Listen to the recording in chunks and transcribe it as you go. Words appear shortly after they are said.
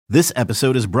This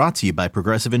episode is brought to you by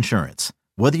Progressive Insurance.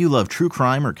 Whether you love true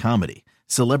crime or comedy,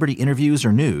 celebrity interviews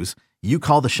or news, you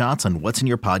call the shots on what's in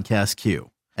your podcast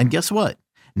queue. And guess what?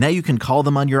 Now you can call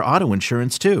them on your auto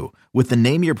insurance too with the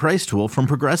Name Your Price tool from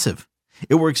Progressive.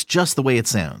 It works just the way it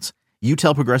sounds. You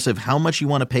tell Progressive how much you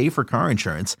want to pay for car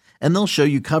insurance, and they'll show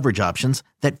you coverage options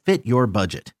that fit your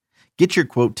budget. Get your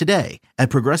quote today at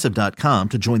Progressive.com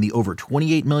to join the over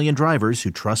 28 million drivers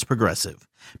who trust Progressive.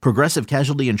 Progressive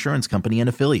Casualty Insurance Company and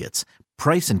Affiliates.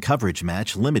 Price and coverage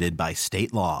match limited by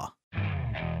state law.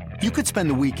 You could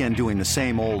spend the weekend doing the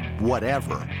same old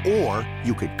whatever, or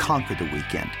you could conquer the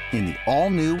weekend in the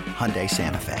all-new Hyundai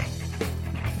Santa Fe.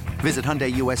 Visit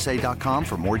HyundaiUSA.com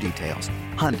for more details.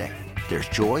 Hyundai, there's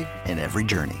joy in every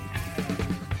journey.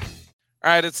 All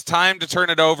right, it's time to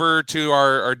turn it over to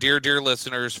our dear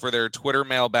listeners for their Twitter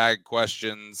mailbag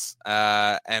questions.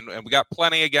 And we got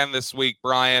plenty again this week,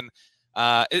 Brian.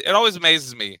 It always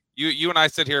amazes me. You and I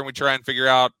sit here and we try and figure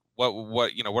out what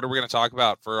are we going to talk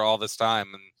about for all this time.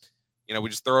 And, we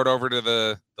just throw it over to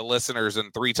the listeners,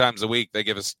 and 3 times a week they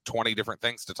give us 20 different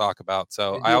things to talk about.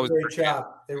 So they do a great job.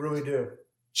 They really do.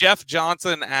 Jeff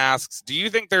Johnson asks, do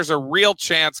you think there's a real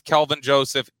chance Kelvin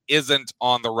Joseph isn't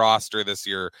on the roster this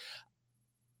year?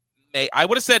 I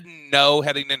would have said no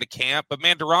heading into camp, but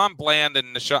man, Deron Bland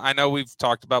and Nishan, I know we've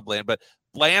talked about Bland, but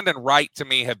Bland and Wright to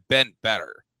me have been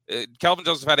better. Kelvin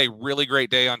Joseph had a really great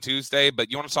day on Tuesday,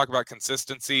 but you want to talk about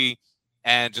consistency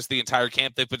and just the entire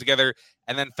camp they put together,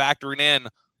 and then factoring in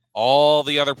all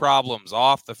the other problems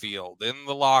off the field, in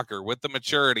the locker, with the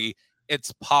maturity.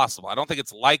 It's possible. I don't think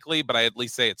it's likely, but I at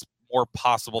least say it's more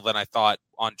possible than I thought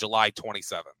on July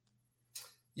 27th.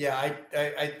 Yeah, I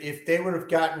if they would have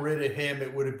gotten rid of him,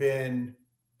 it would have been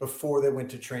before they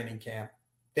went to training camp.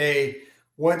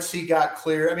 Once he got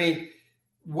clear,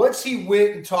 once he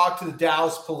went and talked to the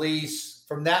Dallas police,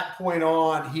 from that point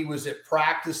on, he was at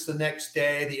practice the next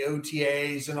day, the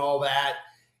OTAs and all that,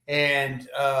 and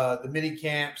the mini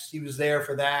camps. He was there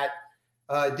for that.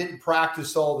 Didn't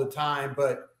practice all the time,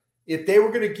 but if they were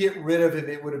going to get rid of him,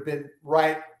 it would have been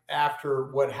right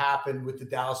after what happened with the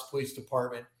Dallas Police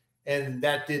Department. And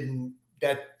that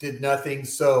did nothing.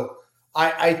 So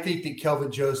I think that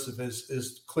Kelvin Joseph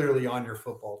is clearly on your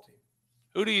football team.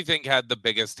 Who do you think had the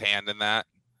biggest hand in that?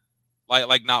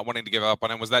 Like not wanting to give up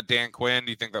on him? Was that Dan Quinn?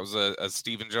 Do you think that was a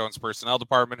Stephen Jones personnel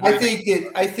department? I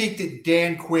think that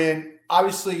Dan Quinn,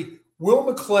 obviously Will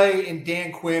McClay and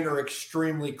Dan Quinn are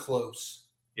extremely close.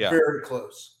 Yeah. Very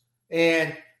close.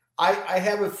 And I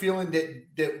have a feeling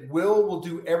that Will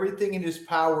do everything in his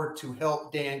power to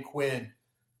help Dan Quinn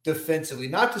defensively.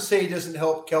 Not to say he doesn't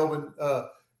help Kellen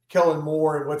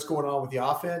Moore and what's going on with the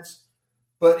offense,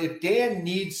 but if Dan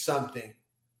needs something,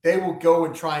 they will go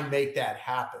and try and make that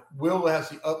happen. Will has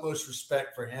the utmost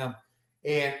respect for him.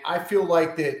 And I feel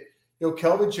like that,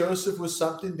 Kelvin Joseph was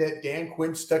something that Dan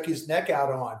Quinn stuck his neck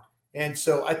out on. And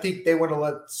so I think they want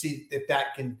to see if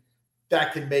that can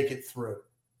make it through.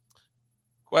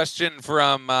 Question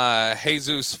from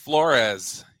Jesus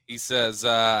Flores. He says,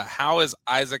 how is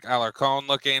Isaac Alarcon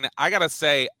looking? I got to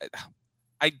say,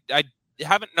 I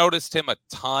haven't noticed him a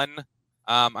ton.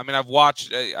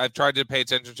 I've tried to pay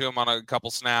attention to him on a couple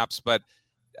snaps, but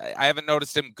I haven't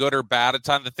noticed him good or bad a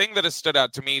ton. The thing that has stood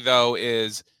out to me, though,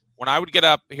 is when I would get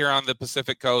up here on the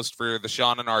Pacific Coast for the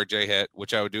Sean and RJ hit,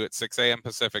 which I would do at 6 a.m.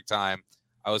 Pacific time,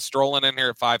 I was strolling in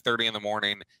here at 5:30 in the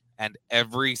morning, and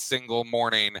every single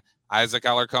morning, Isaac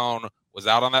Alarcon was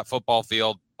out on that football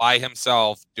field by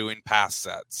himself doing pass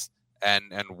sets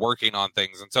and working on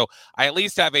things. And so I at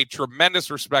least have a tremendous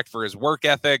respect for his work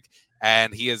ethic,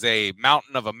 and he is a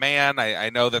mountain of a man. I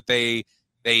know that they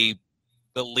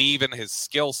believe in his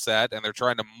skill set, and they're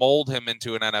trying to mold him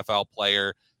into an NFL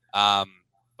player.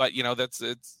 But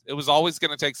it was always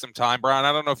going to take some time, Brian.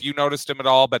 I don't know if you noticed him at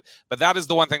all, but that is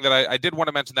the one thing that I did want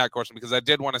to mention that question, because I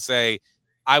did want to say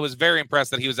I was very impressed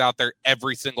that he was out there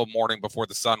every single morning before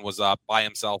the sun was up by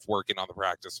himself working on the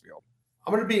practice field.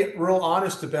 I'm going to be real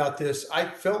honest about this. I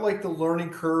felt like the learning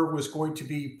curve was going to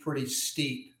be pretty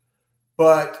steep,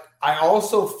 but I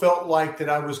also felt like that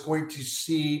I was going to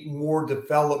see more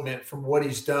development from what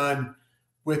he's done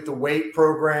with the weight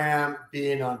program,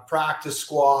 being on practice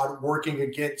squad, working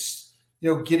against,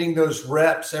 getting those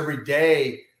reps every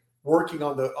day, working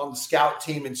on the scout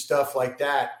team and stuff like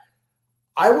that.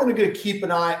 I'm going to keep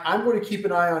an eye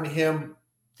on him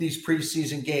these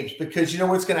preseason games, because you know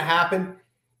what's going to happen?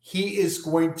 He is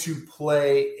going to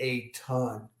play a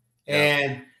ton. Yeah.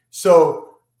 And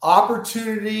so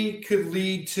opportunity could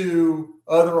lead to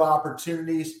other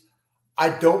opportunities. I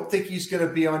don't think he's going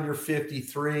to be on your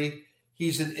 53.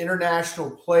 He's an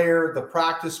international player, the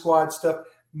practice squad stuff.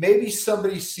 Maybe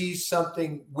somebody sees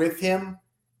something with him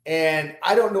And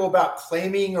I don't know about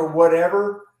claiming or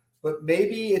whatever, but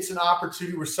maybe it's an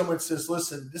opportunity where someone says,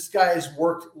 listen, this guy has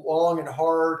worked long and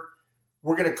hard.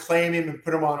 We're going to claim him and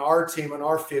put him on our team, on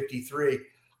our 53.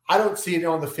 I don't see it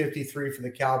on the 53 for the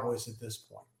Cowboys at this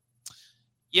point.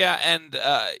 Yeah, and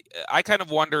I kind of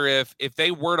wonder if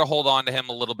they were to hold on to him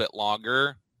a little bit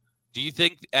longer, do you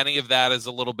think any of that is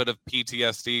a little bit of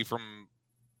PTSD from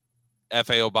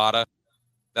F.A. Obata?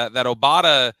 That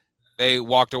Obata, they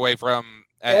walked away from.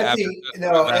 Effie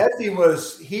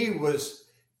was.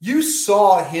 You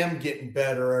saw him getting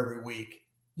better every week.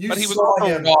 But he was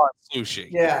also raw and sushi.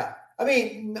 Yeah, I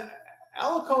mean,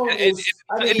 Alarcon is.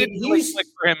 He's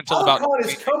for him until Alarcon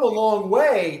has come a long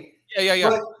way. Yeah.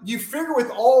 But you figure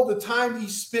with all the time he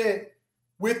spent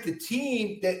with the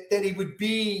team that he would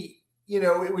be,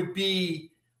 it would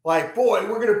be like, boy,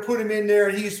 we're going to put him in there,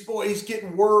 and he's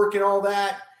getting work and all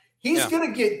that. He's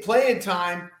going to get playing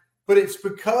time, but it's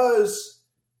because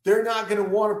they're not going to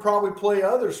want to probably play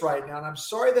others right now. And I'm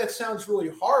sorry that sounds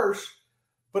really harsh,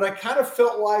 but I kind of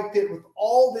felt like that with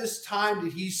all this time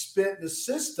that he spent in the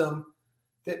system,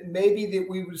 that maybe that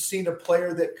we would have seen a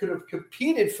player that could have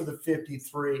competed for the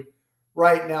 53.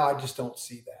 Right now, I just don't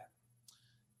see that.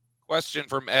 Question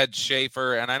from Ed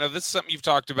Schaefer, and I know this is something you've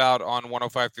talked about on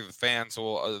 105 Through the Fan,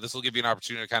 so this will give you an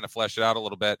opportunity to kind of flesh it out a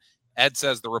little bit. Ed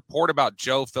says the report about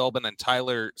Joe Philbin and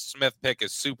Tyler Smith pick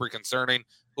is super concerning.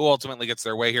 Who ultimately gets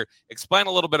their way here? Explain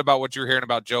a little bit about what you're hearing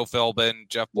about Joe Philbin,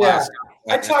 Jeff Blasco.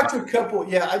 I talked to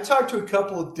a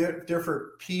couple of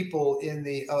different people in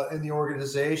the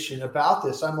organization about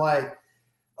this. I'm like,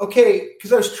 okay,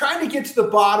 because I was trying to get to the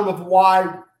bottom of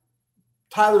why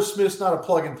Tyler Smith's not a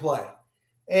plug and play.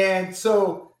 And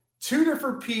so two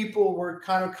different people were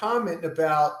kind of commenting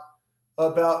about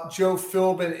Joe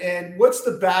Philbin and what's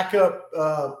the backup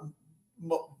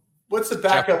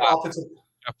offensive?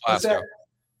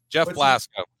 Jeff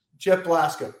Blasco. Jeff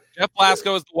Blasco. Jeff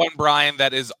Blasco is the one, Brian,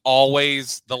 that is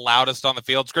always the loudest on the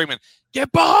field, screaming, "Get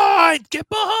behind! Get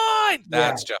behind!"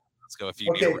 That's Jeff Blasco. If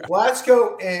you need a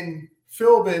Blasco and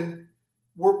Philbin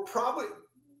were probably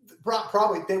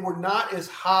they were not as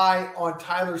high on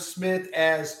Tyler Smith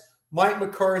as Mike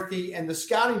McCarthy and the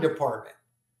scouting department.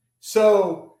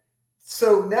 So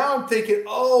now I'm thinking,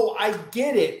 oh, I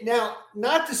get it. Now,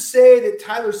 not to say that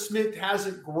Tyler Smith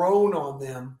hasn't grown on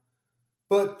them,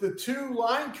 but the two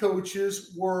line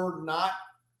coaches were not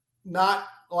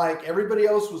like everybody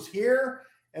else was here,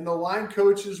 and the line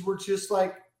coaches were just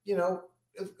like,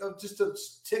 just a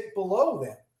tick below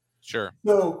them. Sure.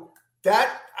 So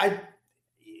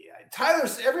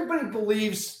everybody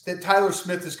believes that Tyler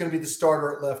Smith is going to be the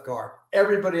starter at left guard.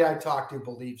 Everybody I talk to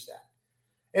believes that.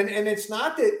 And it's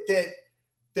not that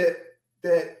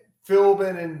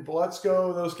Philbin and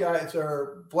Blasco, those guys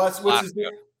are what's his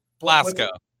name? Blasco.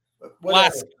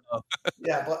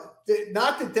 Yeah, but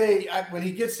not that when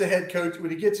he gets the head coach, when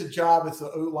he gets a job as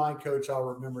the O-line coach, I'll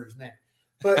remember his name.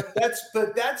 But that's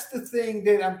the thing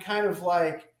that I'm kind of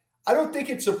like, I don't think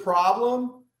it's a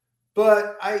problem.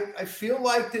 But I feel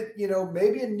like that,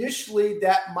 maybe initially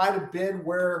that might have been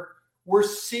where we're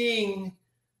seeing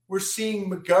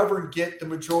McGovern get the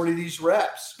majority of these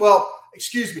reps. Well,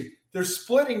 excuse me, they're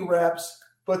splitting reps,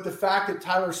 but the fact that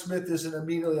Tyler Smith isn't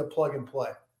immediately a plug and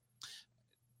play.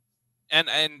 And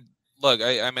look,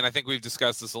 I mean, I think we've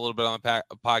discussed this a little bit on the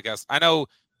podcast. I know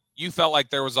you felt like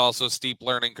there was also a steep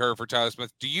learning curve for Tyler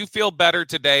Smith. Do you feel better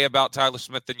today about Tyler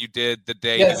Smith than you did the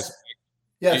day he was?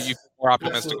 Yes. You feel more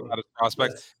optimistic about his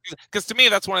prospects? Because to me,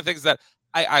 that's one of the things that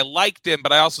I liked him,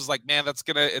 but I also was like, man, it's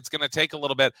gonna take a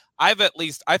little bit. I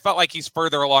felt like he's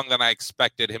further along than I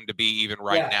expected him to be even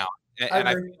now. And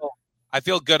I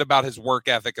feel good about his work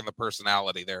ethic and the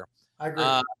personality there. I agree.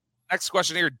 Next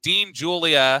question here. Dean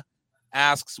Julia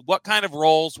asks, what kind of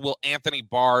roles will Anthony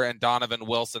Barr and Donovan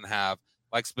Wilson have?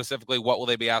 Like specifically, what will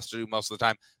they be asked to do most of the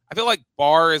time? I feel like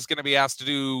Barr is going to be asked to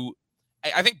do.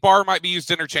 I think Barr might be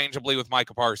used interchangeably with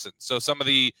Micah Parsons. So some of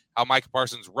how Micah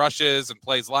Parsons rushes and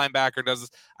plays linebacker does this.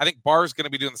 I think Barr is going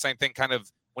to be doing the same thing kind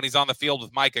of when he's on the field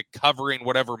with Micah, covering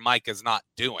whatever Micah is not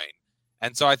doing.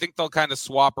 And so I think they'll kind of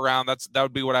swap around. That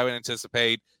would be what I would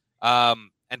anticipate. And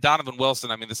Donovan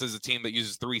Wilson, I mean, this is a team that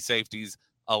uses three safeties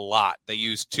a lot. They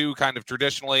use two kind of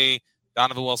traditionally.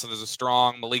 Donovan Wilson is a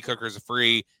strong, Malik Hooker is a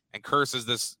free, and Curse is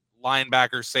this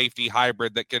linebacker safety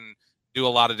hybrid that can do a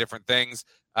lot of different things.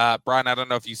 Brian, I don't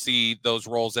know if you see those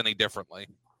roles any differently.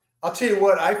 I'll tell you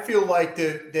what, I feel like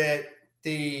that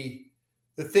the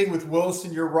thing with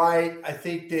Wilson, you're right. I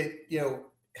think that,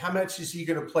 how much is he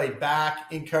going to play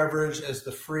back in coverage as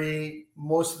the free?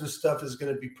 Most of the stuff is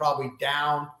going to be probably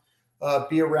down,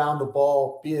 be around the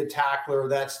ball, be a tackler,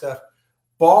 that stuff.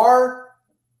 Barr,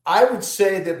 I would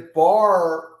say that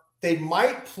Barr they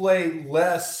might play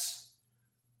less,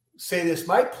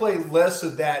 might play less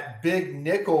of that big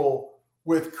nickel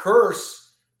with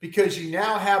Curse, because you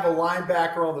now have a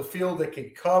linebacker on the field that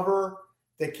can cover,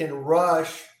 that can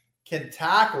rush, can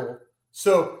tackle.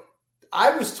 So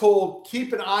I was told,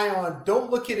 keep an eye on, don't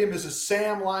look at him as a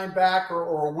Sam linebacker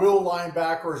or a Will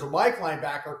linebacker or as a Mike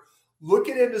linebacker. Look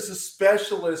at him as a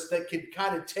specialist that can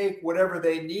kind of take whatever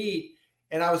they need.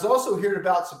 And I was also hearing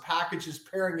about some packages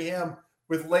pairing him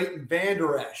with Leighton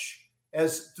Vander Esch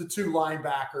as the two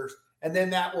linebackers. And then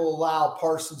that will allow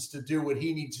Parsons to do what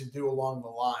he needs to do along the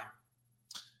line.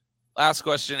 Last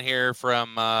question here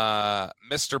from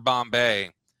Mr.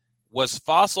 Bombay. Was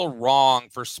Fossil wrong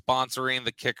for sponsoring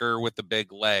the kicker with the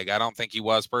big leg? I don't think he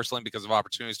was, personally, because of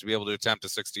opportunities to be able to attempt a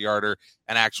 60-yarder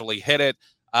and actually hit it.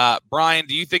 Brian,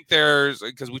 do you think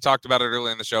because we talked about it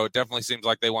earlier in the show, it definitely seems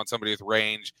like they want somebody with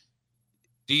range.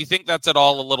 Do you think that's at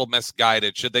all a little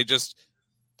misguided? Should they just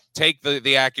take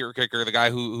the accurate kicker, the guy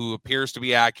who appears to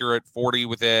be accurate, 40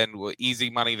 within, easy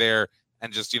money there,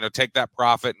 and just, take that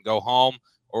profit and go home?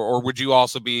 Or would you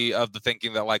also be of the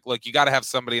thinking that, like, look, you got to have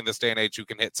somebody in this day and age who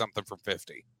can hit something from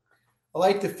 50? I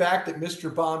like the fact that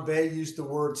Mr. Bombay used the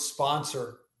word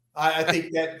sponsor. I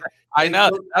think that I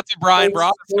know that's a Brian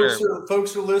Brown term.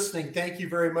 Folks are listening. Thank you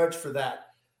very much for that.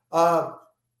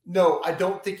 No, I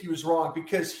don't think he was wrong,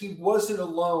 because he wasn't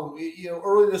alone.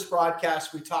 Early in this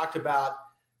broadcast, we talked about,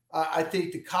 I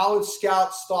think the college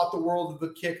scouts thought the world of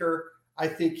the kicker. I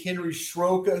think Henry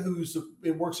Schroka, who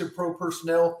works in pro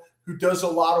personnel, who does a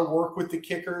lot of work with the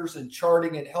kickers and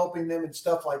charting and helping them and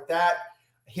stuff like that.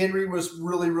 Henry was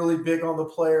really, really big on the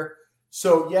player.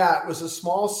 So, yeah, it was a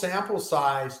small sample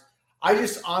size. I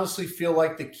just honestly feel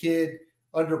like the kid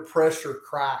under pressure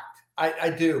cracked. I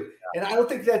do. And I don't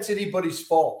think that's anybody's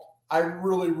fault. I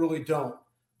really, really don't.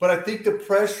 But I think the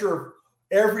pressure of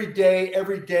every day,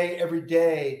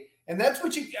 and that's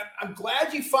what I'm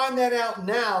glad you find that out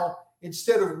now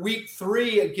instead of week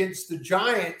 3 against the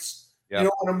Giants. Yep.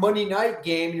 On a Monday night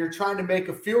game, you're trying to make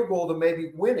a field goal to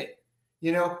maybe win it.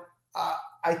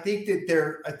 I think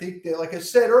that, like I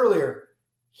said earlier,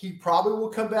 he probably will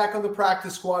come back on the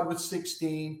practice squad with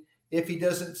 16 if he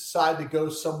doesn't decide to go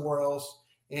somewhere else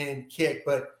and kick.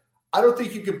 But I don't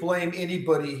think you could blame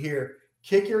anybody here.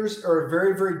 Kickers are a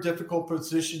very, very difficult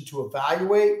position to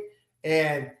evaluate.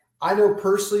 And I know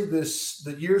personally,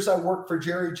 the years I worked for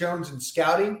Jerry Jones in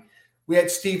scouting, we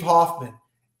had Steve Hoffman.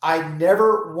 I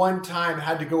never one time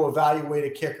had to go evaluate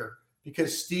a kicker,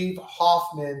 because Steve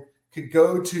Hoffman could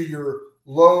go to your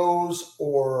Lowe's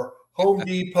or Home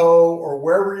Depot or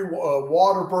wherever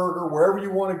Whataburger, wherever you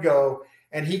want to go,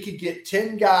 and he could get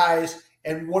 10 guys,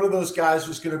 and one of those guys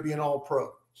was going to be an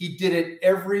all-pro. He did it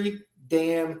every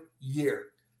damn year.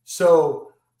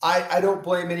 So I don't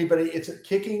blame anybody.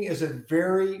 Kicking is a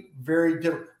very, very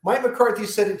different. Mike McCarthy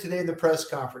said it today in the press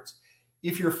conference.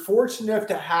 If you're fortunate enough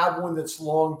to have one that's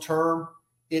long-term,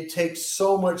 it takes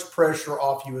so much pressure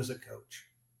off you as a coach.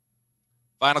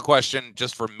 Final question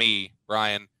just for me,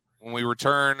 Brian. When we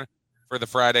return for the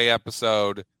Friday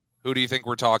episode, who do you think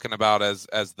we're talking about as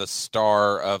the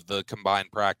star of the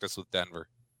combined practice with Denver?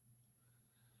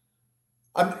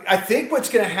 I think what's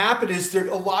going to happen is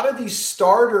a lot of these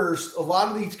starters, a lot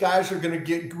of these guys are going to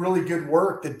get really good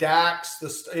work. The Daks,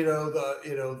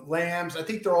 the Lambs, I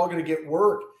think they're all going to get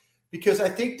work, because I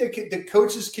think the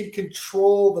coaches can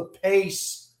control the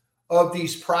pace of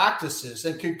these practices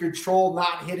and can control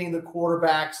not hitting the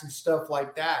quarterbacks and stuff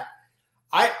like that.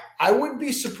 I wouldn't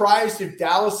be surprised if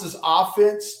Dallas's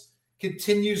offense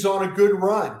continues on a good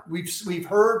run. We've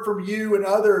heard from you and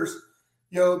others,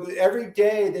 every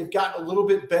day they've gotten a little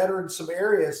bit better in some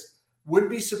areas.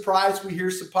 Wouldn't be surprised we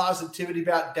hear some positivity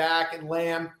about Dak and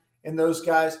Lamb and those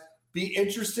guys. Be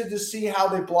interested to see how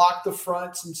they block the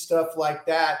fronts and stuff like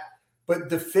that. But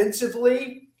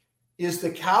defensively, is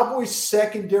the Cowboys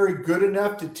secondary good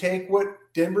enough to take what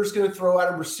Denver's going to throw at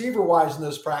them receiver-wise in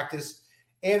those practice?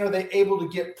 And are they able to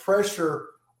get pressure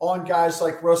on guys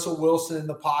like Russell Wilson in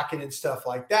the pocket and stuff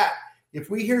like that? If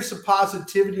we hear some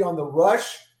positivity on the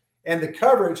rush and the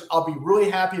coverage, I'll be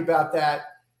really happy about that,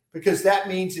 because that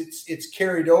means it's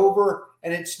carried over,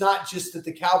 and it's not just that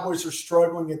the Cowboys are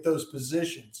struggling at those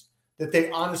positions, that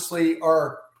they honestly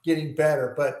are getting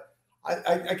better. But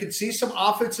I could see some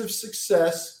offensive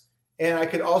success, and I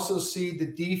could also see the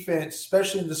defense,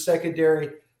 especially in the secondary,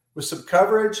 with some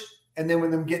coverage, and then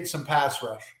with them getting some pass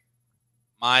rush.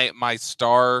 My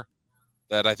star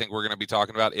that I think we're going to be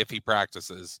talking about, if he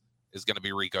practices, is going to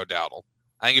be Rico Dowdle.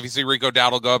 I think if you see Rico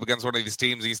Dowdle go up against one of these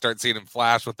teams, you start seeing him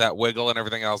flash with that wiggle and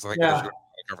everything else. I think there's a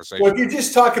conversation. Well, if you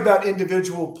just talk about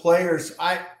individual players,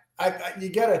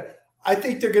 I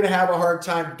think they're going to have a hard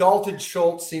time. Dalton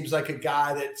Schultz seems like a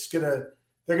guy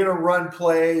they're going to run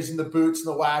plays and the boots and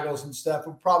the waggles and stuff.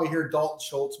 We'll probably hear Dalton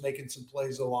Schultz making some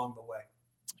plays along the way.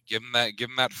 Give him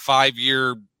that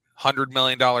 5-year, $100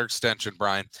 million extension,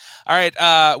 Brian. All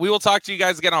right. We will talk to you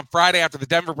guys again on Friday after the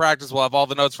Denver practice. We'll have all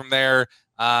the notes from there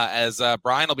as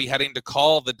Brian will be heading to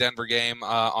call the Denver game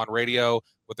on radio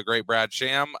with the great Brad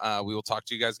Sham. We will talk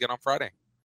to you guys again on Friday.